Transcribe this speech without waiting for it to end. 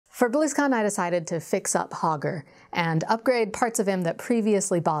For Blizzcon, I decided to fix up Hogger and upgrade parts of him that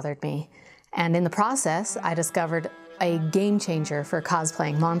previously bothered me. And in the process, I discovered a game changer for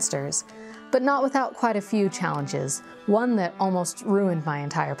cosplaying monsters, but not without quite a few challenges, one that almost ruined my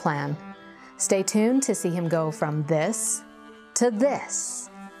entire plan. Stay tuned to see him go from this to this.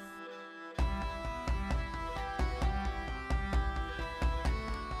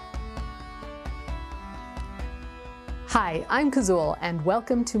 Hi, I'm Kazul, and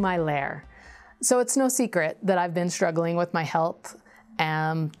welcome to my lair. So it's no secret that I've been struggling with my health.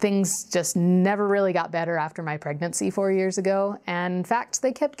 Things just never really got better after my pregnancy 4 years ago, and in fact,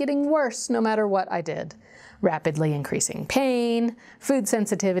 they kept getting worse no matter what I did. Rapidly increasing pain, food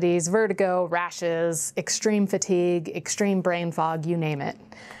sensitivities, vertigo, rashes, extreme fatigue, extreme brain fog, you name it.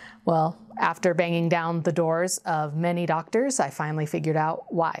 Well, after banging down the doors of many doctors, I finally figured out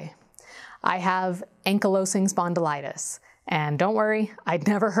why. I have ankylosing spondylitis, and don't worry, I'd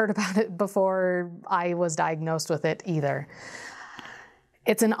never heard about it before I was diagnosed with it either.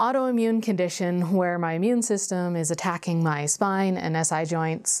 It's an autoimmune condition where my immune system is attacking my spine and SI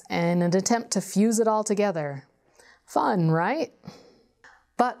joints in an attempt to fuse it all together. Fun, right?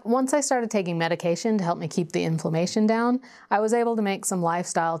 But once I started taking medication to help me keep the inflammation down, I was able to make some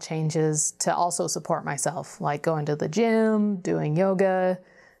lifestyle changes to also support myself, like going to the gym, doing yoga,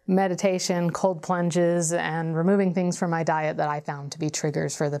 meditation, cold plunges, and removing things from my diet that I found to be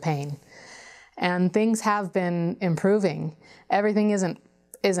triggers for the pain. And things have been improving. Everything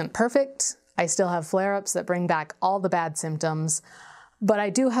isn't perfect. I still have flare-ups that bring back all the bad symptoms, but I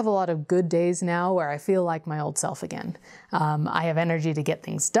do have a lot of good days now where I feel like my old self again. I have energy to get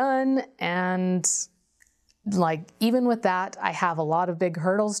things done, and even with that, I have a lot of big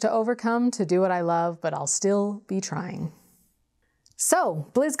hurdles to overcome to do what I love, but I'll still be trying. So,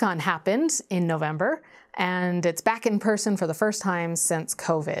 Blizzcon happened in November, and it's back in person for the first time since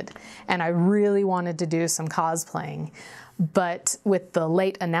COVID, and I really wanted to do some cosplaying. But with the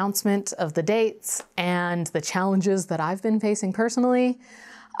late announcement of the dates and the challenges that I've been facing personally,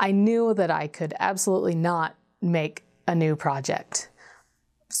 I knew that I could absolutely not make a new project.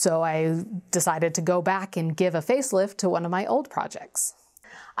 So I decided to go back and give a facelift to one of my old projects.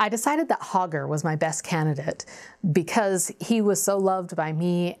 I decided that Hogger was my best candidate because he was so loved by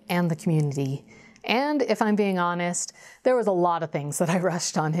me and the community. And if I'm being honest, there was a lot of things that I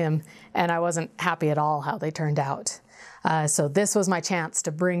rushed on him, and I wasn't happy at all how they turned out. So this was my chance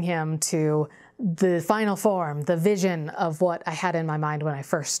to bring him to the final form, the vision of what I had in my mind when I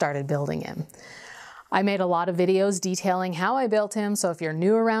first started building him. I made a lot of videos detailing how I built him, so if you're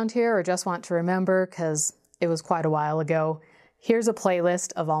new around here or just want to remember, because it was quite a while ago, here's a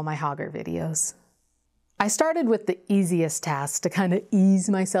playlist of all my Hogger videos. I started with the easiest task to kind of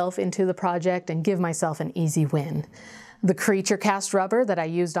ease myself into the project and give myself an easy win. The creature cast rubber that I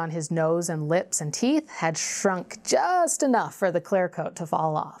used on his nose and lips and teeth had shrunk just enough for the clear coat to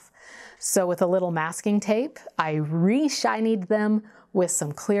fall off. So with a little masking tape, I re-shinied them with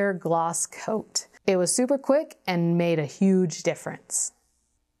some clear gloss coat. It was super quick and made a huge difference.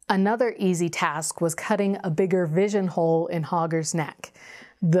 Another easy task was cutting a bigger vision hole in Hogger's neck.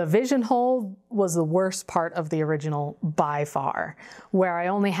 The vision hole was the worst part of the original by far, where I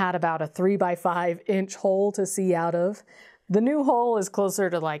only had about a 3 by 5 inch hole to see out of. The new hole is closer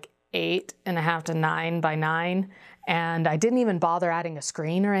to like 8.5 to 9 by 9, and I didn't even bother adding a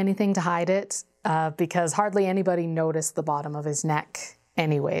screen or anything to hide it because hardly anybody noticed the bottom of his neck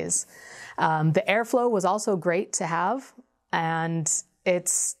anyways. The airflow was also great to have, and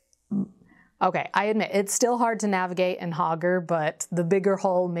okay, I admit, it's still hard to navigate in Hogger, but the bigger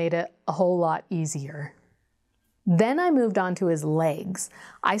hole made it a whole lot easier. Then I moved on to his legs.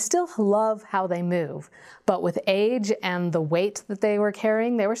 I still love how they move, but with age and the weight that they were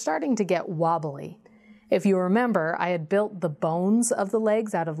carrying, they were starting to get wobbly. If you remember, I had built the bones of the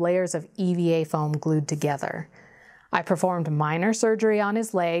legs out of layers of EVA foam glued together. I performed minor surgery on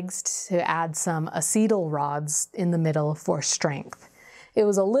his legs to add some acetal rods in the middle for strength. It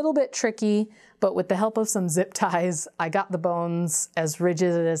was a little bit tricky, but with the help of some zip ties, I got the bones as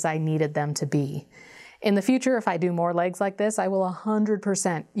rigid as I needed them to be. In the future, if I do more legs like this, I will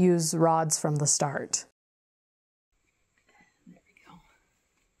 100% use rods from the start. There we go.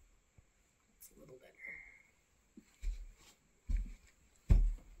 It's a little better.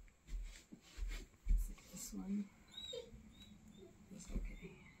 This one is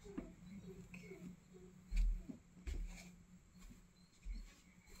okay.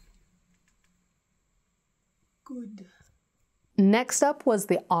 Good. Next up was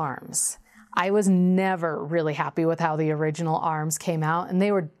the arms. I was never really happy with how the original arms came out, and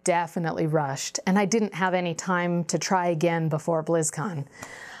they were definitely rushed, and I didn't have any time to try again before Blizzcon.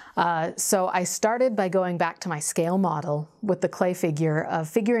 So I started by going back to my scale model with the clay figure of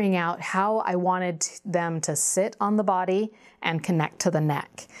figuring out how I wanted them to sit on the body and connect to the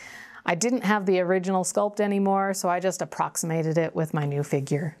neck. I didn't have the original sculpt anymore, so I just approximated it with my new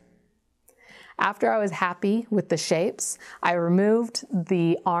figure. After I was happy with the shapes, I removed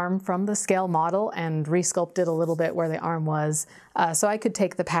the arm from the scale model and resculpted a little bit where the arm was so I could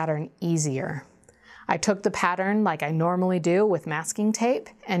take the pattern easier. I took the pattern like I normally do with masking tape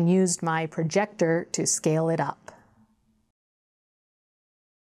and used my projector to scale it up.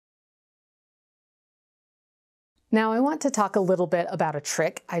 Now I want to talk a little bit about a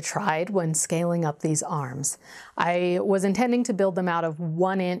trick I tried when scaling up these arms. I was intending to build them out of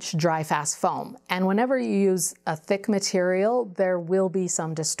 1-inch dry fast foam, and whenever you use a thick material, there will be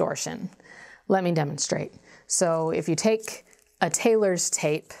some distortion. Let me demonstrate. So if you take a tailor's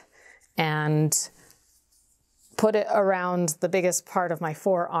tape and put it around the biggest part of my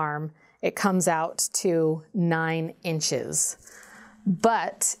forearm, it comes out to 9 inches.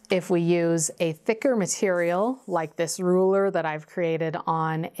 But if we use a thicker material, like this ruler that I've created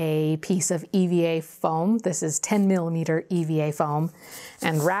on a piece of EVA foam, this is 10mm EVA foam,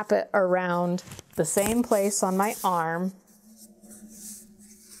 and wrap it around the same place on my arm,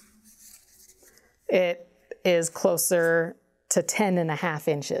 it is closer to 10.5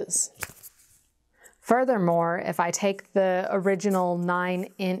 inches. Furthermore, if I take the original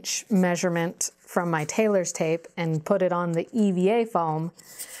 9-inch measurement from my tailor's tape and put it on the EVA foam,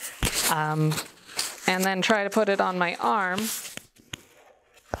 and then try to put it on my arm,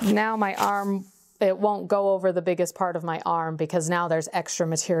 now my arm, it won't go over the biggest part of my arm because now there's extra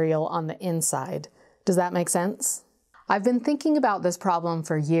material on the inside. Does that make sense? I've been thinking about this problem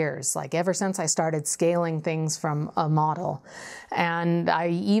for years, like ever since I started scaling things from a model. And I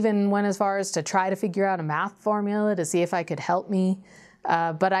even went as far as to try to figure out a math formula to see if I could help me.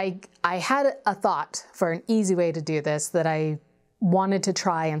 But I had a thought for an easy way to do this that I wanted to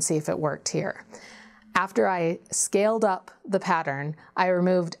try and see if it worked here. After I scaled up the pattern, I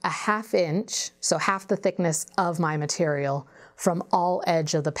removed a 1/2 inch, so half the thickness of my material, from all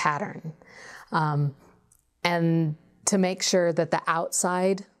edge of the pattern. And to make sure that the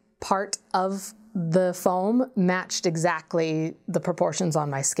outside part of the foam matched exactly the proportions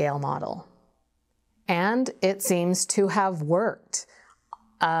on my scale model. And it seems to have worked.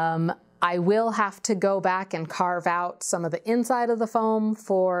 I will have to go back and carve out some of the inside of the foam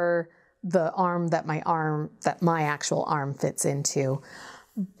for the arm that my actual arm fits into.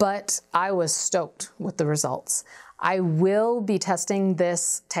 But I was stoked with the results. I will be testing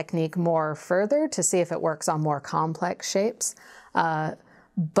this technique more further to see if it works on more complex shapes.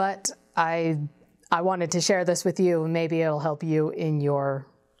 But I wanted to share this with you, and maybe it'll help you in your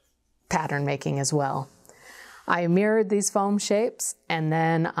pattern making as well. I mirrored these foam shapes, and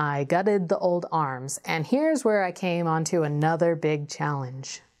then I gutted the old arms. And here's where I came onto another big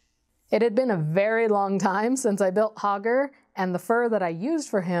challenge. It had been a very long time since I built Hogger, and the fur that I used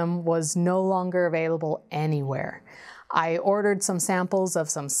for him was no longer available anywhere. I ordered some samples of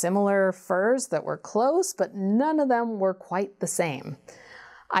some similar furs that were close, but none of them were quite the same.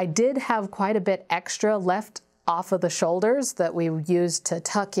 I did have quite a bit extra left off of the shoulders that we used to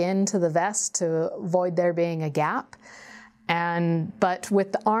tuck into the vest to avoid there being a gap. But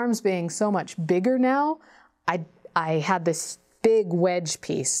with the arms being so much bigger now, I had this big wedge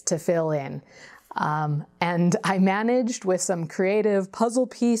piece to fill in. And I managed with some creative puzzle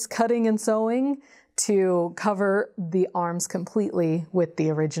piece cutting and sewing to cover the arms completely with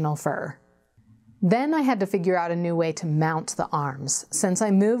the original fur. Then I had to figure out a new way to mount the arms. Since I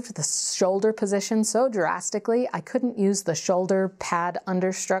moved the shoulder position so drastically, I couldn't use the shoulder pad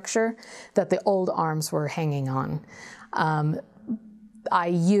understructure that the old arms were hanging on. I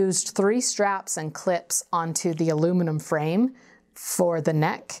used 3 straps and clips onto the aluminum frame for the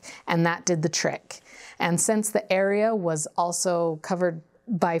neck, and that did the trick. And since the area was also covered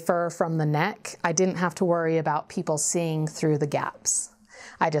by fur from the neck, I didn't have to worry about people seeing through the gaps.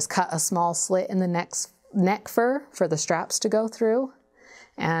 I just cut a small slit in the neck fur for the straps to go through,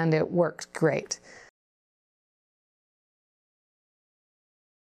 and it worked great.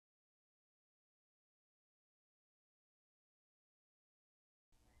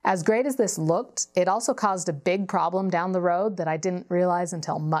 As great as this looked, it also caused a big problem down the road that I didn't realize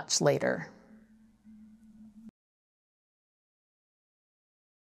until much later.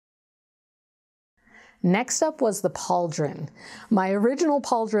 Next up was the Pauldron. My original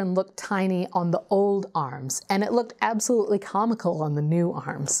Pauldron looked tiny on the old arms, and it looked absolutely comical on the new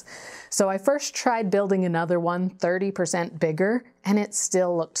arms. So I first tried building another one 30% bigger, and it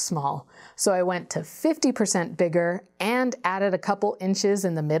still looked small. So I went to 50% bigger and added a couple inches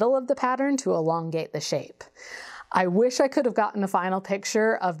in the middle of the pattern to elongate the shape. I wish I could have gotten a final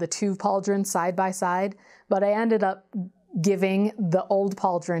picture of the two Pauldrons side by side, but I ended up giving the old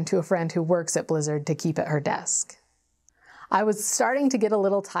Pauldron to a friend who works at Blizzard to keep at her desk. I was starting to get a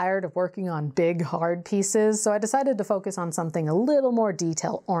little tired of working on big, hard pieces, so I decided to focus on something a little more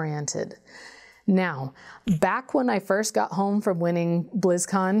detail-oriented. Now, back when I first got home from winning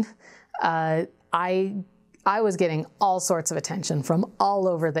Blizzcon, I was getting all sorts of attention from all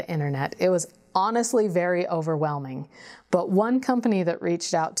over the internet. It was honestly very overwhelming. But one company that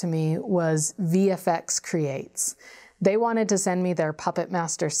reached out to me was VFX Creates. They wanted to send me their Puppet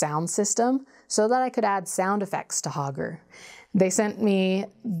Master sound system so that I could add sound effects to Hogger. They sent me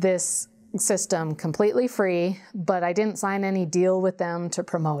this system completely free, but I didn't sign any deal with them to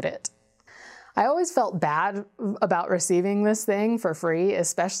promote it. I always felt bad about receiving this thing for free,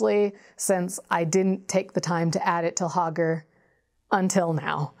 especially since I didn't take the time to add it to Hogger until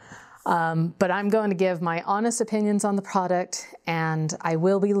now. But I'm going to give my honest opinions on the product, and I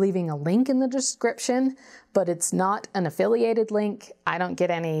will be leaving a link in the description, but it's not an affiliated link. I don't get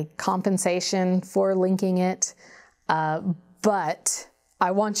any compensation for linking it, but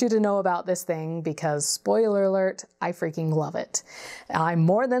I want you to know about this thing because, spoiler alert, I freaking love it. I'm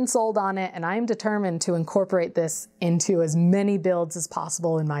more than sold on it, and I'm determined to incorporate this into as many builds as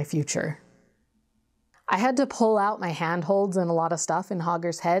possible in my future. I had to pull out my handholds and a lot of stuff in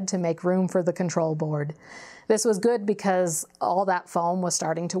Hogger's head to make room for the control board. This was good because all that foam was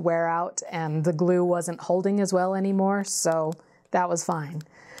starting to wear out and the glue wasn't holding as well anymore, so that was fine.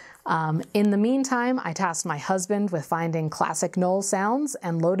 In the meantime, I tasked my husband with finding classic Knoll sounds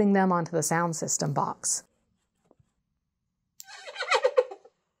and loading them onto the sound system box.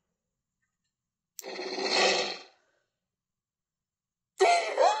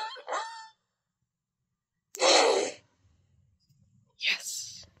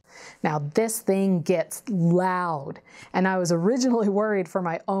 Now this thing gets loud, and I was originally worried for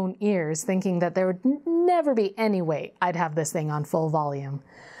my own ears, thinking that there would never be any way I'd have this thing on full volume.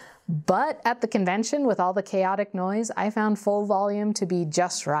 But at the convention, with all the chaotic noise, I found full volume to be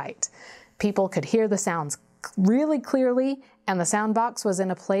just right. People could hear the sounds really clearly, and the sound box was in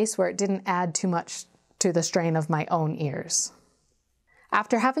a place where it didn't add too much to the strain of my own ears.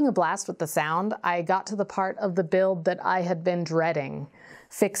 After having a blast with the sound, I got to the part of the build that I had been dreading,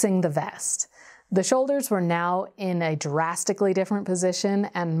 fixing the vest. The shoulders were now in a drastically different position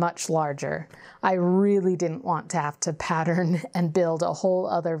and much larger. I really didn't want to have to pattern and build a whole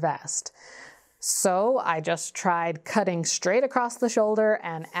other vest. So I just tried cutting straight across the shoulder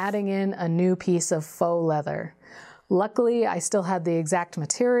and adding in a new piece of faux leather. Luckily, I still had the exact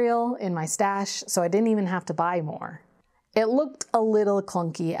material in my stash, so I didn't even have to buy more. It looked a little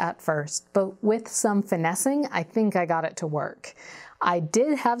clunky at first, but with some finessing, I think I got it to work. I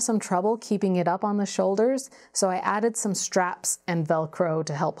did have some trouble keeping it up on the shoulders, so I added some straps and Velcro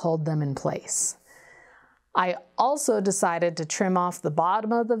to help hold them in place. I also decided to trim off the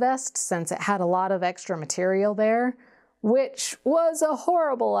bottom of the vest since it had a lot of extra material there, which was a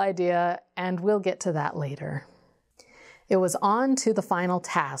horrible idea, and we'll get to that later. It was on to the final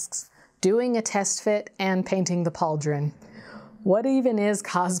tasks, doing a test fit and painting the Pauldron. What even is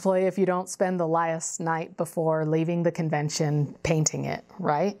cosplay if you don't spend the last night before leaving the convention painting it,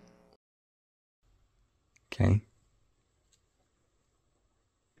 right? Okay.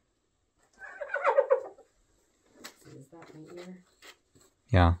 Is that my ear?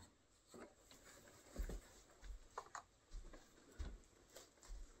 Yeah.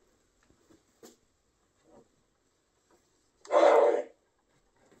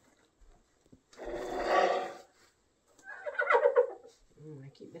 I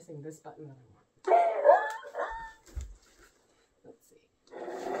keep missing this button that I want. Let's see.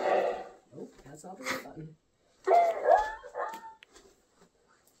 Oh, that's not the right button.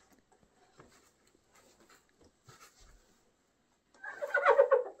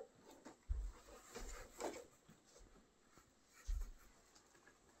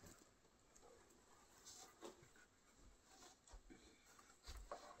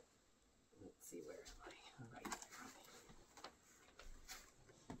 Let's see, where am I? All right.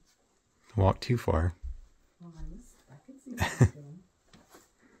 Walk too far. Well, I could see what I was doing.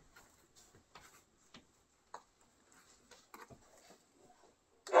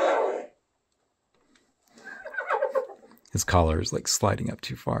 His collar is like sliding up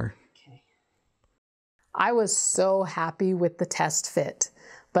too far. Okay. I was so happy with the test fit,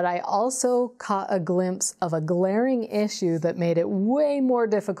 but I also caught a glimpse of a glaring issue that made it way more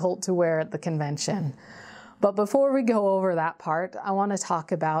difficult to wear at the convention. But before we go over that part, I want to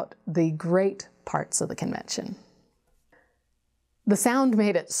talk about the great parts of the convention. The sound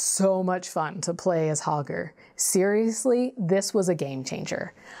made it so much fun to play as Hogger. Seriously, this was a game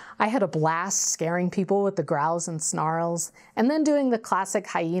changer. I had a blast scaring people with the growls and snarls, and then doing the classic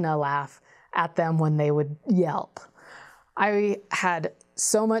hyena laugh at them when they would yelp. I had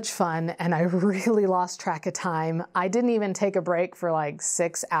so much fun, and I really lost track of time. I didn't even take a break for like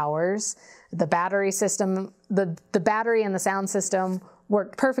 6 hours. The battery system, the battery and the sound system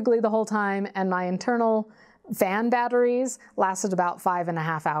worked perfectly the whole time, and my internal fan batteries lasted about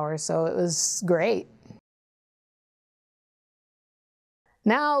 5.5 hours, so it was great.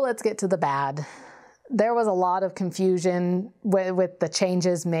 Now let's get to the bad. There was a lot of confusion with the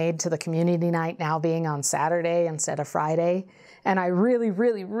changes made to the community night now being on Saturday instead of Friday. And I really,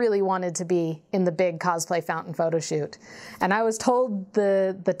 really, really wanted to be in the big cosplay fountain photo shoot. And I was told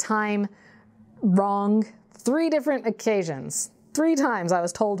the time wrong 3 different occasions. 3 times I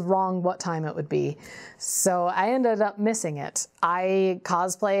was told wrong what time it would be. So I ended up missing it. I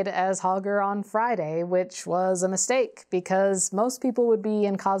cosplayed as Hogger on Friday, which was a mistake because most people would be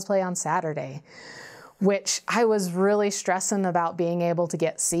in cosplay on Saturday, which I was really stressing about being able to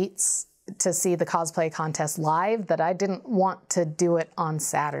get seats to see the cosplay contest live, that I didn't want to do it on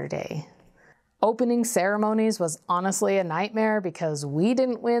Saturday. Opening ceremonies was honestly a nightmare because we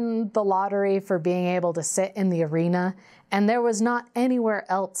didn't win the lottery for being able to sit in the arena, and there was not anywhere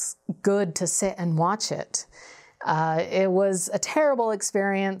else good to sit and watch it. It was a terrible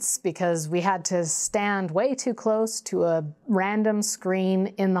experience because we had to stand way too close to a random screen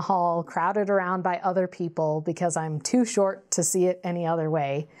in the hall, crowded around by other people because I'm too short to see it any other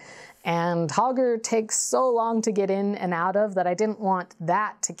way. And Hogger takes so long to get in and out of that I didn't want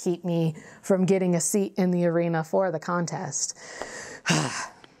that to keep me from getting a seat in the arena for the contest.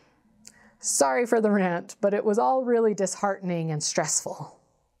 Sorry for the rant, but it was all really disheartening and stressful.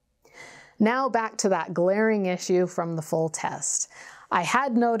 Now back to that glaring issue from the full test. I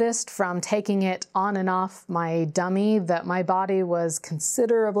had noticed from taking it on and off my dummy that my body was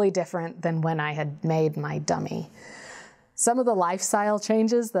considerably different than when I had made my dummy. Some of the lifestyle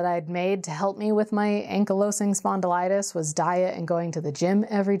changes that I'd made to help me with my ankylosing spondylitis was diet and going to the gym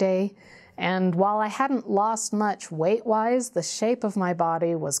every day. And while I hadn't lost much weight-wise, the shape of my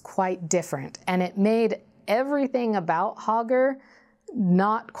body was quite different, and it made everything about Hogger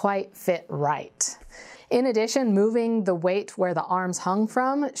not quite fit right. In addition, moving the weight where the arms hung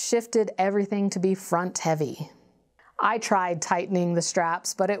from shifted everything to be front heavy. I tried tightening the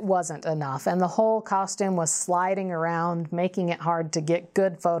straps, but it wasn't enough, and the whole costume was sliding around, making it hard to get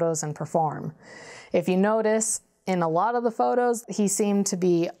good photos and perform. If you notice, in a lot of the photos, he seemed to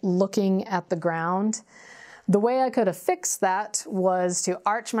be looking at the ground. The way I could have fixed that was to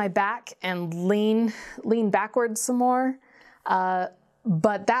arch my back and lean backwards some more.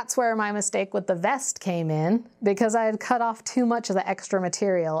 But that's where my mistake with the vest came in, because I had cut off too much of the extra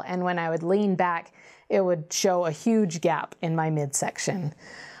material, and when I would lean back, it would show a huge gap in my midsection.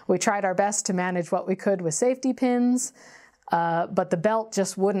 We tried our best to manage what we could with safety pins, but the belt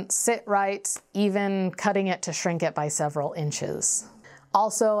just wouldn't sit right, even cutting it to shrink it by several inches.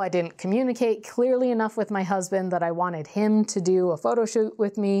 Also, I didn't communicate clearly enough with my husband that I wanted him to do a photo shoot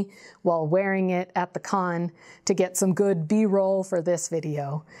with me while wearing it at the con to get some good B-roll for this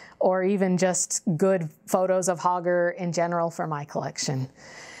video, or even just good photos of Hogger in general for my collection.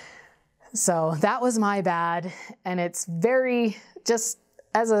 So that was my bad, and it's very, just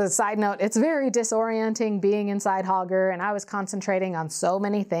as a side note, it's very disorienting being inside Hogger, and I was concentrating on so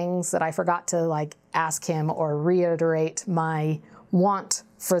many things that I forgot to ask him or reiterate my want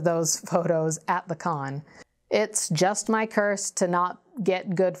for those photos at the con. It's just my curse to not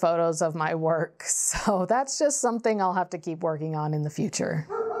get good photos of my work, so that's just something I'll have to keep working on in the future.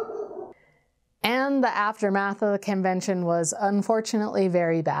 And the aftermath of the convention was unfortunately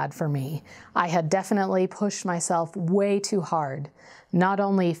very bad for me. I had definitely pushed myself way too hard, not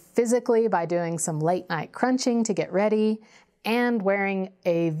only physically by doing some late night crunching to get ready and wearing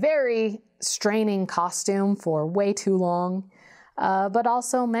a very straining costume for way too long, but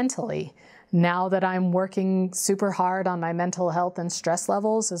also mentally. Now that I'm working super hard on my mental health and stress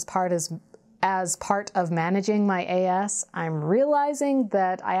levels as part of managing my AS, I'm realizing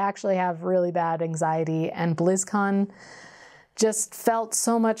that I actually have really bad anxiety, and Blizzcon just felt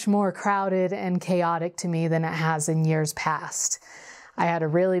so much more crowded and chaotic to me than it has in years past. I had a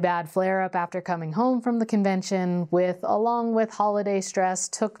really bad flare-up after coming home from the convention, along with holiday stress,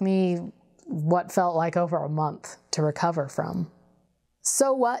 took me what felt like over a month to recover from.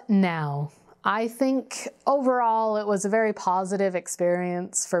 So what now? I think overall it was a very positive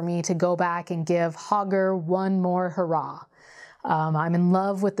experience for me to go back and give Hogger one more hurrah. I'm in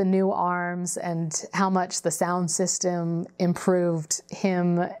love with the new arms and how much the sound system improved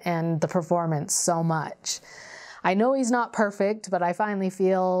him and the performance so much. I know he's not perfect, but I finally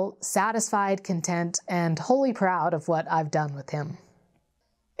feel satisfied, content, and wholly proud of what I've done with him.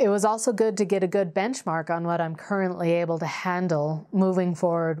 It was also good to get a good benchmark on what I'm currently able to handle moving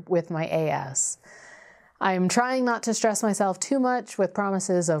forward with my AS. I'm trying not to stress myself too much with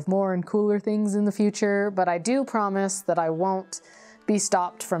promises of more and cooler things in the future, but I do promise that I won't be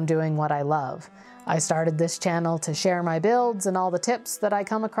stopped from doing what I love. I started this channel to share my builds and all the tips that I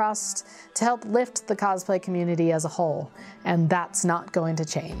come across to help lift the cosplay community as a whole, and that's not going to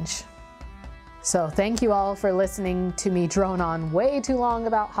change. So thank you all for listening to me drone on way too long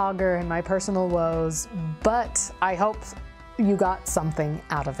about Hogger and my personal woes, but I hope you got something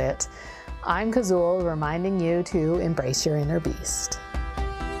out of it. I'm Kazul, reminding you to embrace your inner beast.